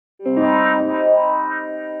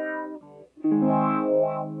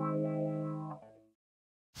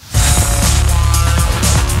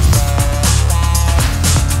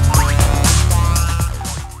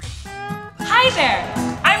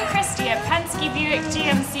Whiskey Buick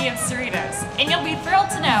GMC of Cerritos, and you'll be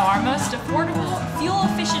thrilled to know our most affordable,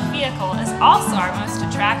 fuel-efficient vehicle is also our most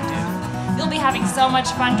attractive. You'll be having so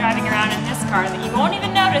much fun driving around in this car that you won't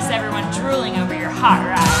even notice everyone drooling over your hot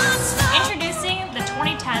ride. Introducing the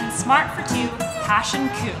 2010 Smart for Two Passion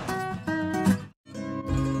Coupe.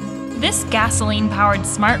 This gasoline-powered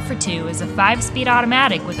Smart for Two is a 5-speed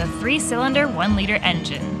automatic with a 3-cylinder 1-liter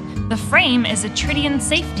engine. The frame is a tritium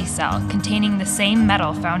safety cell containing the same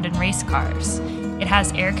metal found in race cars. It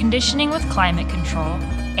has air conditioning with climate control,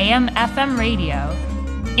 AM/FM radio,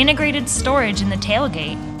 integrated storage in the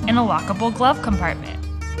tailgate, and a lockable glove compartment.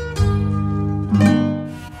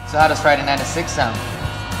 So how does Friday 9 to 6 sound?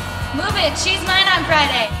 Move it, she's mine on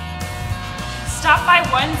Friday. Stop by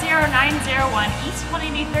 10901 East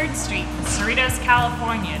 183rd Street in Cerritos,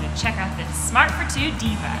 California to check out this Smart for Two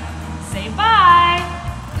diva. Say bye!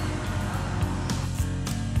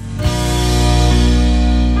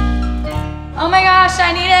 Oh my gosh,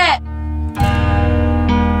 I need it!